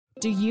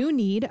Do you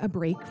need a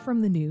break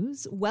from the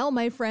news? Well,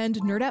 my friend,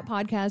 Nerdette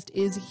Podcast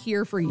is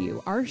here for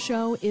you. Our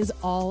show is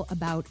all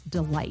about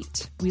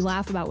delight. We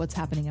laugh about what's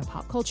happening in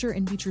pop culture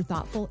and feature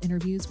thoughtful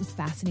interviews with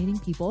fascinating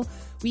people.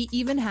 We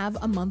even have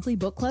a monthly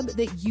book club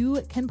that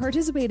you can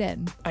participate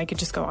in. I could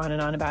just go on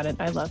and on about it.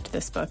 I loved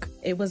this book.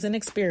 It was an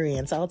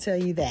experience, I'll tell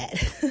you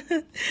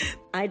that.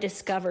 I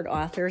discovered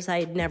authors I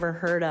had never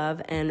heard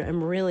of, and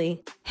I'm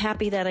really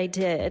happy that I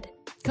did.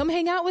 Come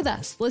hang out with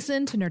us.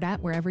 Listen to Nerdette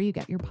wherever you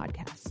get your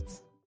podcasts.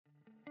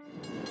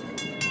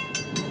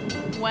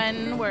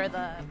 When were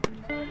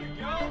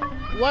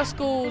what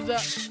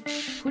schools?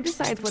 Who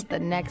decides what the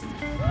next?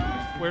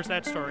 Where's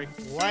that story?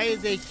 Why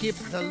they keep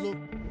the loop?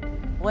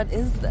 What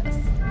is this?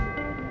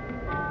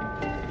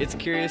 It's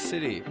Curious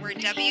City, where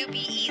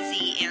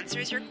WBEZ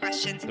answers your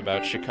questions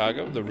about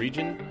Chicago, the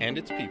region, and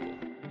its people.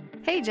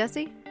 Hey,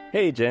 Jesse.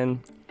 Hey, Jen.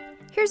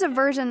 Here's a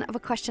version of a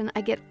question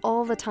I get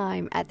all the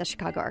time at the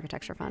Chicago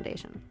Architecture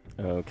Foundation.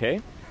 Okay.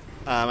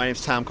 My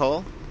name's Tom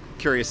Cole,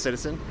 curious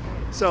citizen.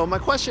 So my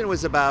question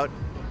was about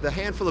the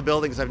handful of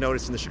buildings I've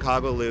noticed in the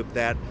Chicago Loop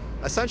that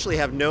essentially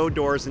have no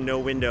doors and no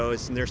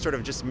windows, and they're sort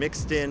of just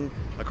mixed in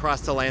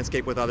across the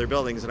landscape with other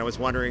buildings, and I was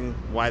wondering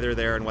why they're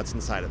there and what's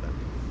inside of them.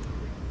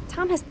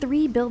 Tom has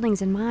 3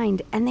 buildings in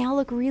mind, and they all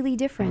look really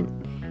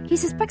different. He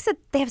suspects that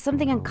they have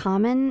something in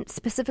common,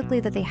 specifically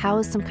that they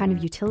house some kind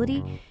of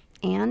utility,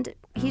 and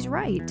he's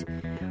right.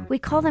 We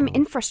call them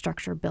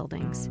infrastructure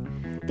buildings.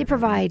 They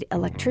provide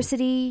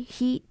electricity,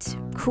 heat,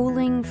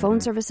 cooling,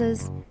 phone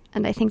services,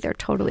 and I think they're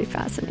totally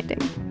fascinating.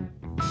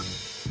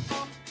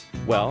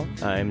 Well,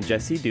 I'm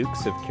Jesse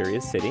Dukes of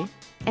Curious City.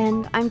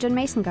 And I'm Jen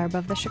Mason-Garb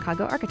of the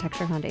Chicago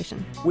Architecture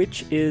Foundation.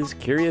 Which is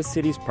Curious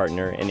City's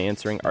partner in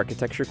answering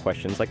architecture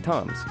questions like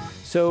Tom's.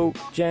 So,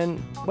 Jen,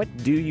 what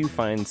do you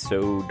find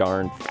so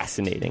darn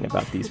fascinating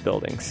about these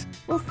buildings?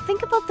 Well,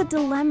 think about the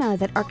dilemma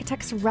that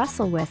architects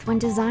wrestle with when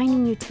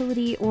designing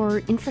utility or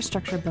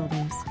infrastructure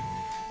buildings.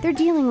 They're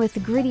dealing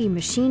with gritty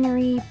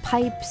machinery,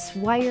 pipes,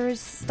 wires,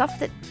 stuff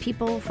that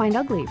people find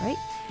ugly, right?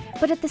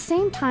 But at the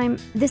same time,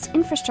 this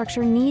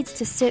infrastructure needs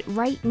to sit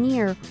right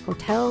near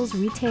hotels,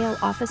 retail,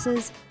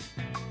 offices,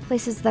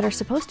 places that are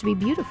supposed to be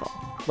beautiful.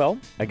 Well,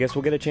 I guess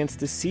we'll get a chance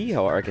to see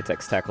how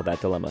architects tackle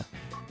that dilemma.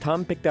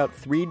 Tom picked out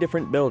 3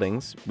 different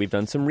buildings. We've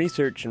done some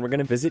research, and we're going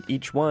to visit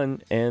each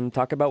one and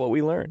talk about what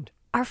we learned.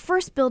 Our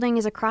first building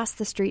is across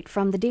the street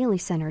from the Daily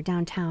Center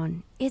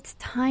downtown. It's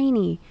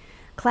tiny,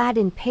 clad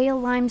in pale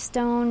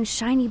limestone,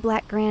 shiny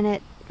black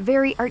granite,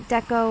 very Art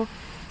Deco,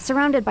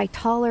 surrounded by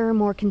taller,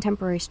 more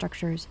contemporary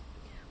structures.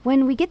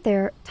 When we get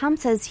there, Tom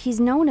says he's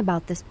known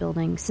about this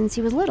building since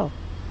he was little.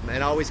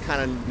 And always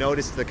kind of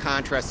noticed the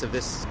contrast of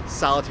this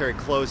solitary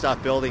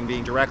closed-off building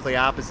being directly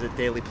opposite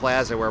Daily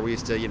Plaza, where we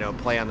used to,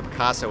 play on the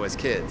Picasso as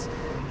kids.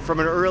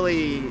 From an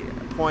early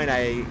point,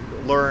 I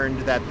learned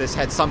that this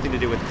had something to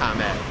do with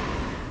ComEd.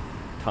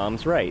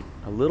 Tom's right.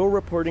 A little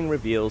reporting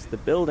reveals the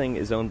building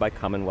is owned by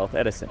Commonwealth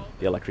Edison,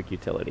 the electric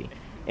utility.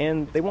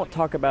 And they won't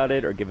talk about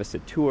it or give us a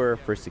tour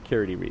for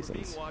security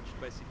reasons.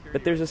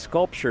 But there's a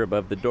sculpture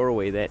above the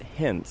doorway that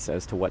hints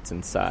as to what's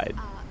inside.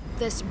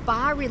 This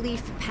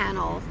bas-relief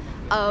panel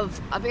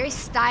of a very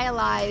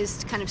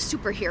stylized kind of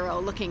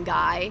superhero-looking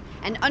guy.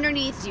 And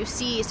underneath you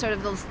see sort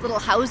of those little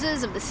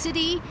houses of the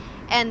city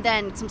and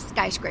then some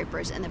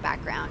skyscrapers in the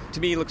background.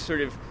 To me, he looks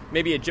sort of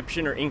maybe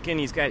Egyptian or Incan.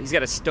 He's got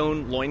a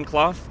stone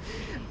loincloth.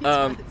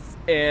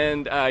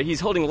 And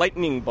he's holding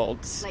lightning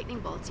bolts. Lightning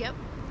bolts, yep.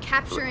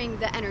 Capturing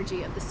the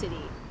energy of the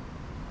city.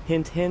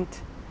 Hint,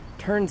 hint.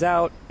 Turns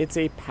out it's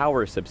a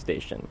power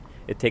substation.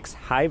 It takes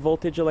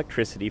high-voltage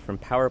electricity from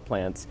power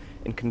plants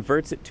and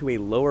converts it to a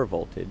lower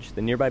voltage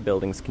the nearby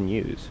buildings can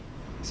use.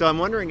 So I'm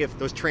wondering if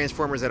those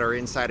transformers that are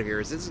inside of here,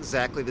 is this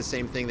exactly the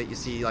same thing that you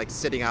see, like,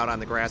 sitting out on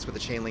the grass with a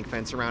chain link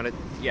fence around it?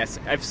 Yes,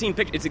 I've seen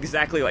pictures. It's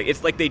exactly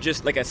it's like they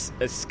just, like a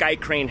sky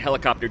crane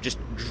helicopter just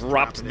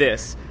dropped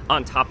this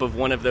on top of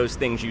one of those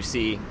things you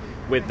see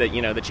with the,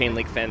 the chain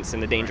link fence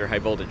and the danger high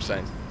voltage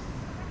signs.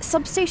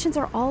 Substations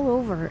are all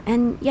over,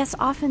 and yes,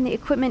 often the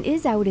equipment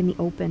is out in the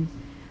open.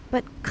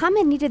 But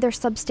ComEd needed their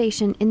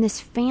substation in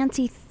this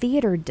fancy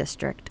theater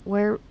district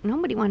where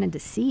nobody wanted to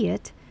see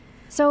it.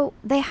 So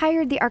they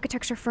hired the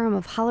architecture firm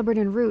of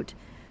Halliburton Root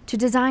to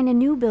design a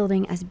new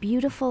building as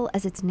beautiful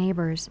as its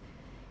neighbors.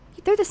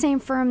 They're the same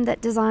firm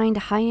that designed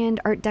high-end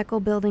Art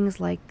Deco buildings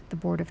like the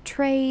Board of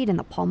Trade and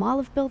the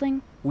Palmolive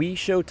building. We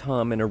show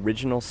Tom an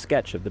original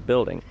sketch of the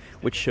building,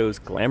 which shows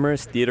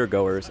glamorous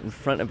theatergoers in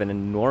front of an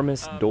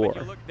enormous door.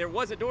 Look, there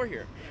was a door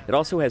here. It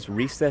also has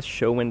recessed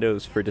show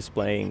windows for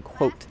displaying,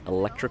 quote,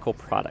 electrical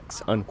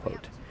products,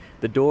 unquote.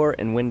 The door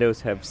and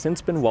windows have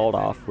since been walled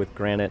off with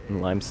granite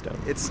and limestone.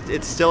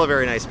 It's still a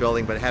very nice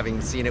building, but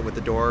having seen it with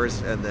the doors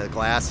and the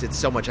glass, it's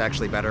so much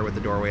actually better with the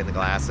doorway and the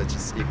glass. It's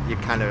just, you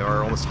kind of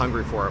are almost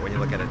hungry for it when you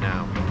look at it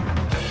now.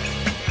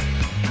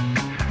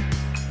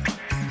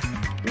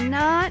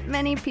 Not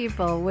many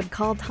people would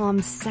call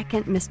Tom's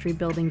second mystery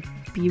building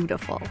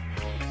beautiful.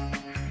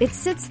 It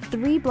sits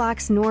 3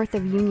 blocks north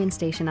of Union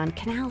Station on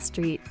Canal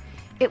Street.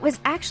 It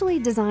was actually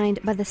designed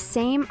by the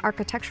same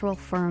architectural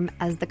firm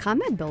as the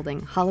ComEd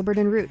building,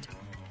 Halliburton Root.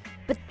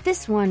 But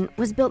this one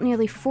was built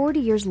nearly 40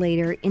 years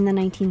later in the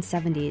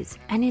 1970s,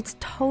 and it's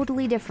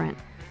totally different.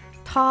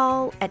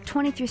 Tall, at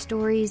 23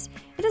 stories,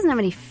 it doesn't have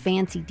any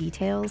fancy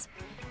details.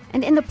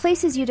 And in the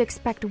places you'd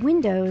expect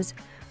windows,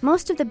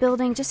 most of the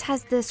building just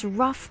has this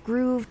rough,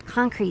 grooved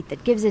concrete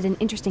that gives it an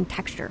interesting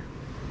texture.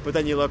 But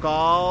then you look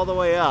all the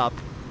way up,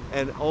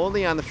 and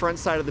only on the front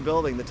side of the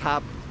building, the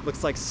top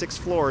looks like 6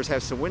 floors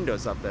have some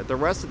windows up there. The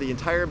rest of the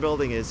entire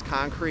building is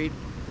concrete,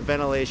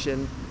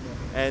 ventilation.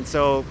 And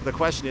so the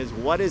question is,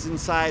 what is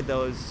inside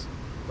those,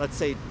 let's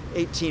say,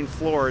 18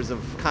 floors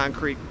of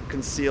concrete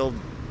concealed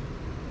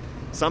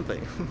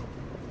something?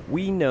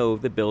 We know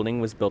the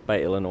building was built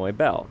by Illinois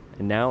Bell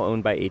and now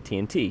owned by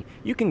AT&T.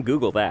 You can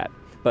Google that.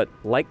 But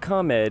like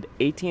ComEd,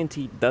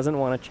 AT&T doesn't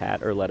want to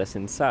chat or let us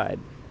inside.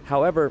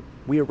 However,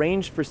 we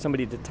arranged for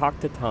somebody to talk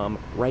to Tom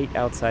right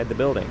outside the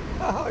building.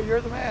 Oh, you're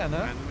the man,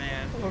 huh? I'm the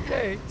man.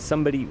 Okay.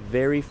 Somebody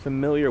very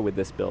familiar with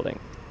this building.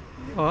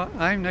 Well,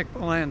 I'm Nick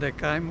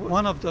Balandic. I'm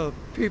one of the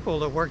people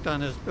that worked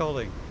on this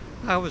building.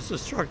 I was the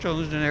structural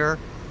engineer.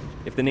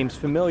 If the name's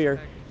familiar,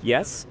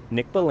 yes,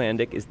 Nick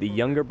Balandic is the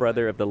younger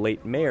brother of the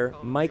late mayor,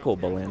 Michael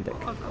Balandic.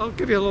 I'll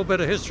give you a little bit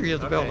of history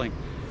of the building.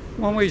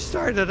 When we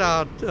started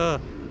out,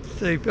 the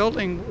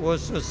building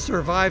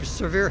survived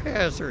severe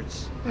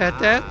hazards. At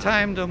that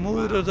time, the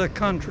mood of the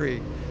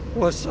country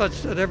was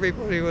such that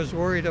everybody was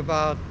worried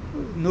about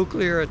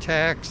nuclear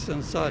attacks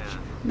and such.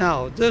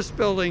 Now, this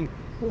building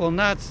will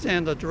not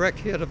stand a direct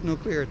hit of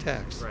nuclear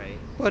attacks. Right.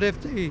 But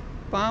if the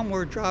bomb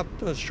were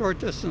dropped a short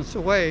distance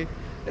away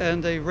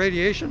and the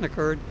radiation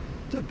occurred,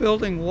 the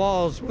building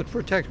walls would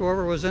protect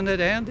whoever was in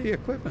it and the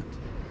equipment.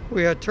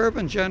 We had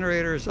turbine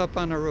generators up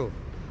on the roof.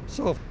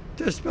 So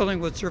this building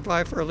would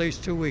survive for at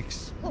least 2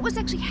 weeks. What was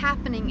actually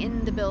happening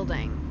in the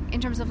building in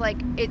terms of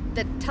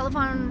the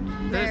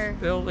telephone there?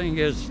 This building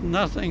is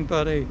nothing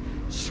but a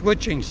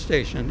switching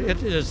station.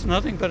 It is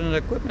nothing but an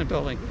equipment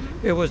building.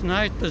 It was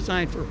not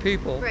designed for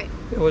people. Right.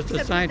 It was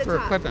designed for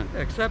equipment,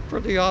 except for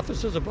the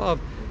offices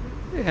above,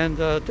 and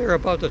they're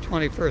above the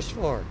 21st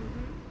floor.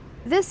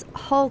 This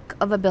hulk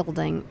of a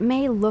building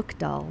may look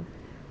dull,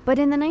 but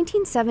in the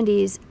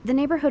 1970s, the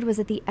neighborhood was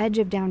at the edge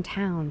of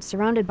downtown,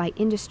 surrounded by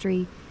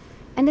industry.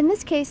 And in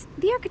this case,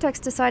 the architects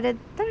decided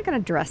they're not going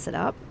to dress it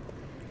up.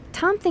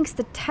 Tom thinks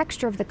the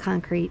texture of the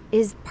concrete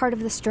is part of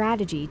the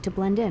strategy to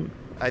blend in.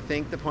 I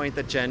think the point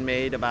that Jen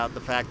made about the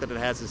fact that it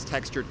has this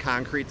textured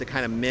concrete to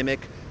kind of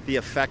mimic the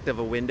effect of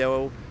a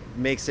window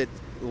makes it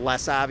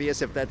less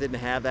obvious. If that didn't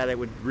have that, it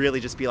would really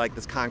just be like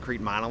this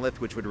concrete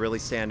monolith, which would really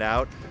stand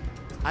out.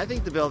 I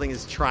think the building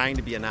is trying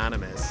to be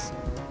anonymous.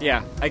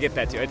 Yeah, I get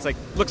that too. It's like,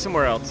 look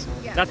somewhere else.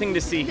 Yeah. Nothing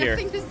to see here.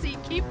 Nothing to see.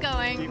 Keep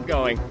going. Keep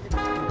going.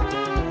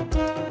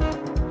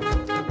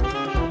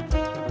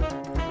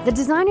 The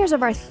designers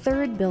of our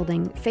third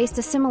building faced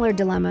a similar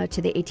dilemma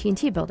to the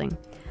AT&T building.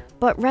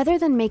 But rather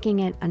than making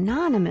it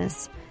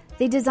anonymous,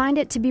 they designed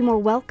it to be more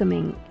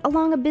welcoming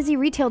along a busy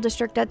retail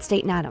district at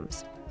State and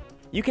Adams.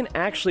 You can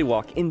actually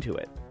walk into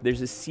it.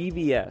 There's a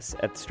CVS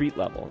at street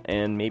level,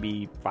 and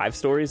maybe 5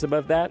 stories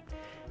above that.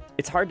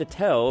 It's hard to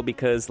tell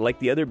because, like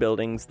the other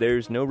buildings,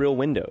 there's no real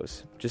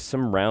windows, just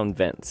some round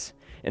vents.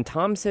 And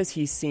Tom says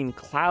he's seen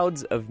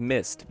clouds of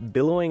mist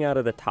billowing out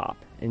of the top,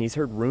 and he's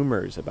heard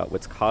rumors about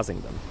what's causing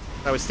them.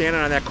 I was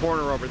standing on that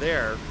corner over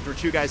there. There were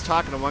 2 guys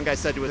talking, and one guy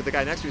said to the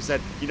guy next to me,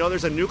 said,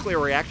 there's a nuclear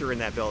reactor in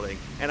that building.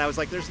 And I was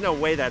like, there's no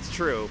way that's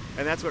true.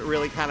 And that's what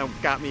really kind of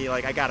got me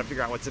like, I got to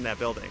figure out what's in that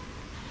building.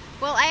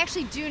 Well, I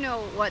actually do know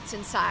what's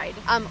inside.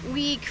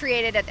 We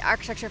created at the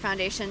Architecture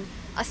Foundation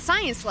a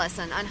science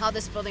lesson on how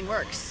this building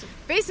works.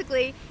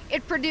 Basically,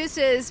 it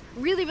produces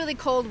really, really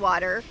cold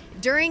water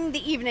during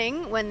the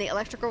evening when the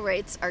electrical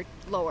rates are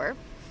lower,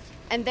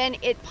 and then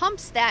it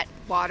pumps that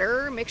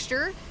water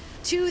mixture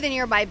to the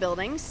nearby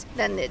buildings.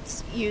 Then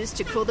it's used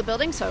to cool the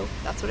building, so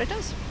that's what it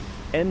does.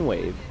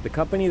 Enwave, the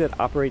company that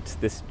operates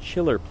this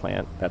chiller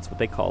plant, that's what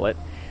they call it,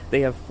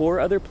 they have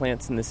 4 other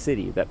plants in the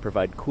city that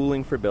provide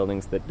cooling for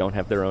buildings that don't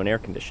have their own air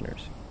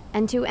conditioners.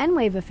 And to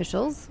Enwave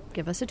officials,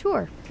 give us a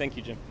tour. Thank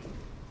you, Jim.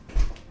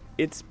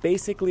 It's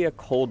basically a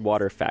cold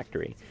water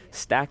factory,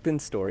 stacked in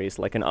stories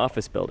like an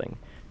office building.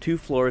 2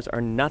 floors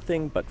are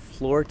nothing but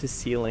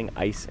floor-to-ceiling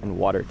ice and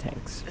water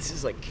tanks. This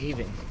is like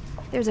caving.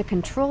 There's a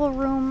control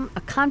room,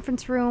 a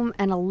conference room,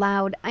 and a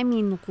loud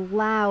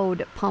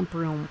pump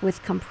room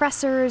with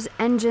compressors,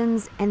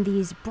 engines, and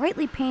these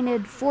brightly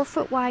painted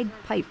 4-foot-wide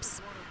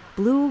pipes.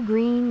 Blue,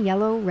 green,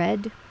 yellow,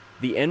 red.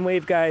 The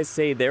Enwave guys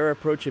say their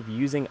approach of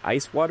using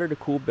ice water to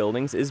cool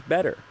buildings is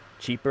better.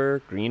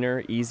 Cheaper,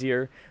 greener,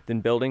 easier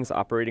than buildings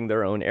operating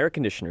their own air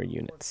conditioner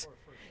units.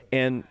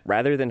 And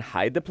rather than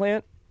hide the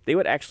plant, they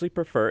would actually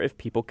prefer if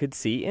people could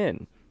see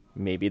in.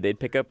 Maybe they'd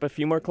pick up a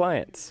few more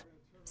clients.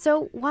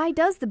 So why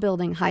does the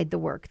building hide the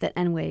work that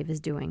Enwave is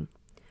doing?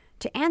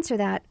 To answer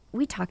that,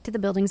 we talked to the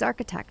building's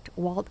architect,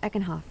 Walt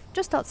Eckenhoff,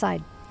 just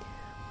outside.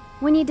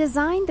 When he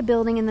designed the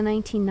building in the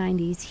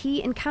 1990s,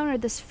 he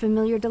encountered this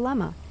familiar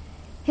dilemma.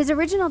 His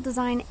original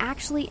design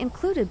actually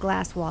included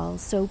glass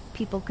walls so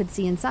people could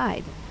see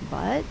inside,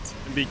 but...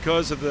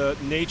 Because of the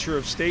nature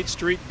of State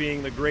Street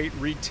being the great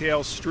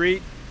retail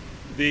street,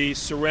 the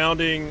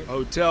surrounding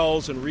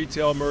hotels and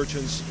retail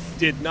merchants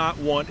did not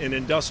want an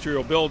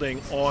industrial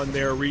building on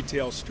their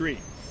retail street.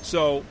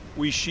 So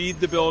we sheathed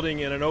the building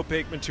in an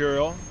opaque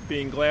material,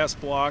 being glass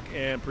block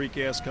and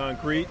precast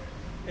concrete,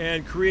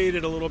 and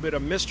created a little bit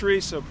of mystery,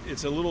 so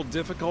it's a little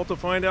difficult to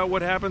find out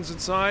what happens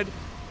inside.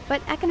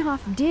 But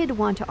Eckenhoff did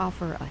want to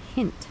offer a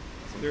hint.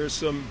 There's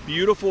some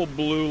beautiful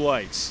blue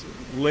lights,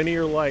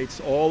 linear lights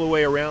all the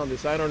way around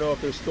this. I don't know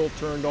if they're still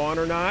turned on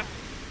or not,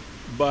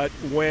 but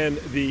when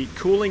the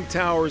cooling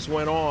towers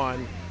went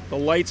on, the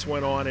lights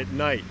went on at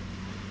night,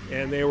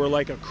 and they were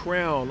like a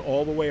crown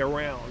all the way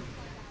around.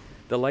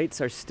 The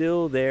lights are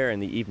still there in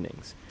the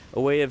evenings,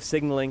 a way of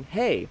signaling,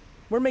 hey,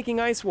 we're making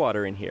ice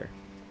water in here.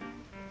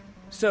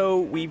 So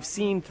we've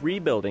seen 3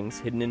 buildings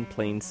hidden in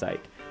plain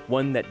sight.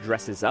 One that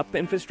dresses up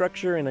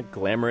infrastructure in a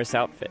glamorous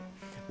outfit,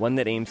 one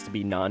that aims to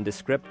be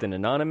nondescript and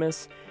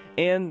anonymous,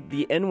 and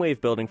the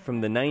N-Wave building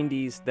from the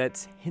 90s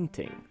that's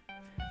hinting.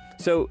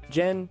 So,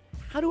 Jen,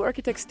 how do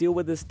architects deal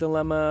with this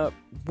dilemma?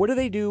 What do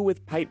they do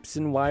with pipes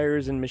and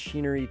wires and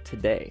machinery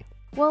today?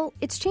 Well,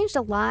 it's changed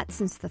a lot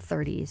since the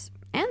 30s,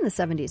 and the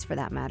 70s for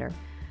that matter.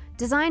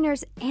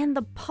 Designers and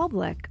the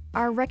public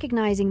are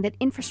recognizing that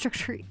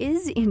infrastructure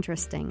is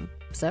interesting.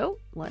 So,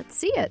 let's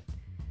see it.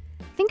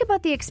 Think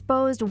about the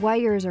exposed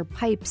wires or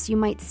pipes you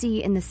might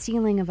see in the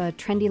ceiling of a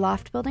trendy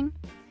loft building.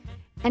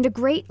 And a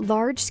great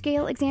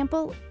large-scale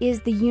example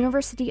is the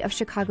University of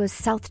Chicago's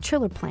South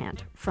Chiller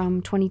plant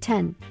from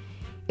 2010.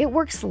 It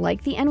works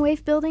like the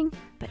N-Wave building,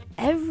 but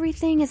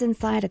everything is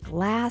inside a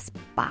glass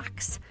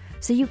box,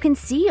 so you can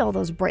see all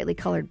those brightly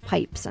colored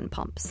pipes and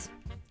pumps.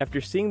 After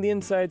seeing the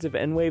insides of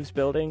N-Wave's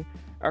building,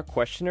 our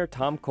questioner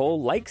Tom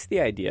Cole likes the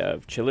idea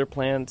of chiller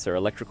plants or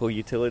electrical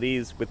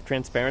utilities with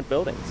transparent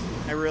buildings.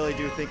 I really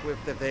do think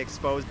if they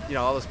expose,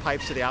 all those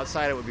pipes to the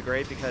outside, it would be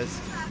great because,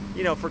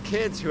 for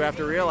kids who have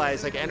to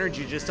realize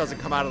energy just doesn't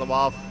come out of the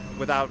wall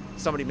without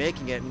somebody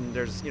making it, and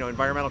there's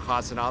environmental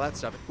costs and all that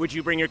stuff. Would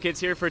you bring your kids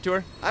here for a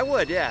tour? I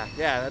would, yeah.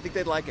 I think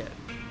they'd like it.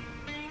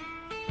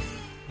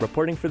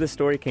 Reporting for this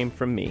story came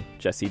from me,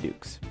 Jesse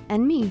Dukes.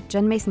 And me,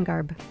 Jen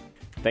Mason-Garb.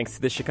 Thanks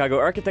to the Chicago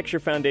Architecture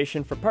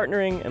Foundation for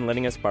partnering and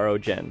letting us borrow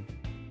Jen.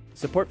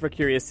 Support for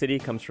Curious City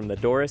comes from the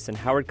Doris and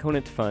Howard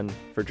Conant Fund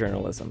for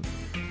Journalism.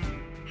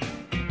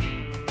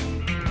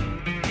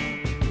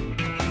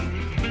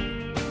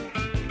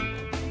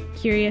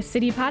 Curious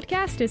City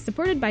podcast is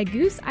supported by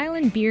Goose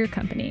Island Beer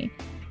Company.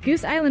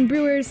 Goose Island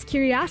brewers'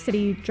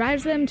 curiosity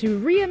drives them to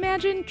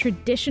reimagine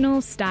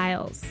traditional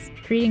styles,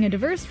 creating a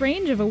diverse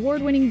range of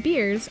award-winning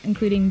beers,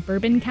 including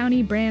Bourbon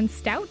County brand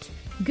Stout,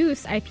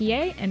 Goose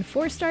IPA, and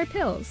 4-Star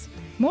Pils.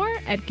 More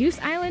at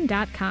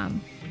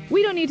gooseisland.com.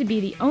 We don't need to be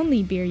the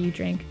only beer you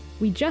drink.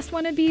 We just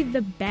want to be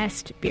the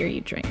best beer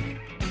you drink.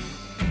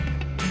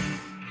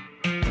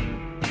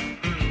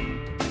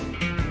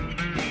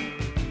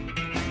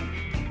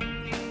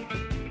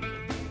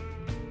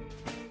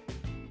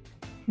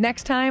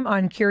 Next time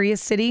on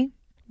Curious City,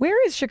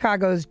 where is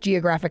Chicago's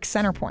geographic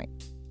center point?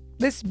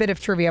 This bit of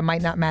trivia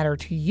might not matter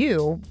to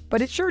you,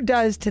 but it sure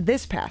does to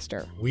this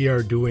pastor. We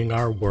are doing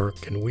our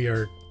work and we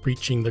are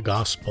preaching the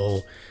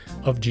gospel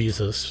of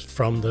Jesus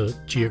from the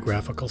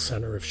geographical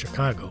center of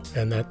Chicago,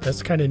 and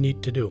that's kind of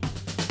neat to do.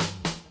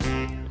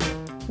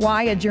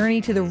 Why a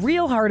journey to the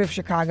real heart of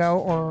Chicago,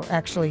 or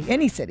actually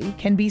any city,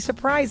 can be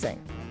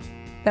surprising.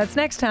 That's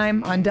next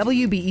time on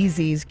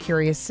WBEZ's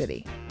Curious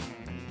City.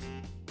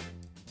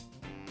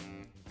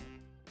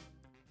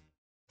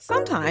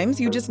 Sometimes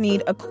you just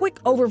need a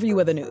quick overview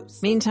of the news.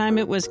 Meantime,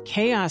 it was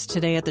chaos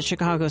today at the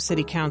Chicago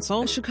City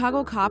Council. A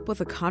Chicago cop with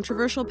a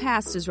controversial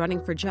past is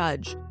running for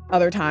judge.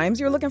 Other times,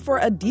 you're looking for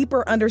a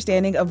deeper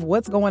understanding of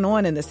what's going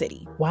on in the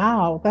city.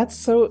 Wow,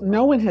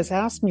 no one has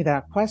asked me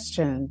that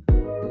question.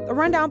 The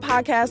Rundown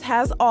podcast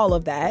has all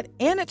of that,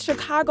 and it's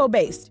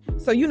Chicago-based,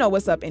 so you know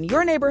what's up in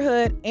your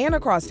neighborhood and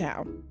across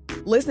town.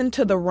 Listen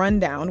to The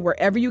Rundown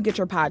wherever you get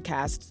your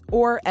podcasts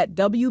or at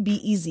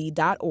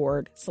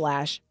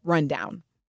wbez.org/rundown.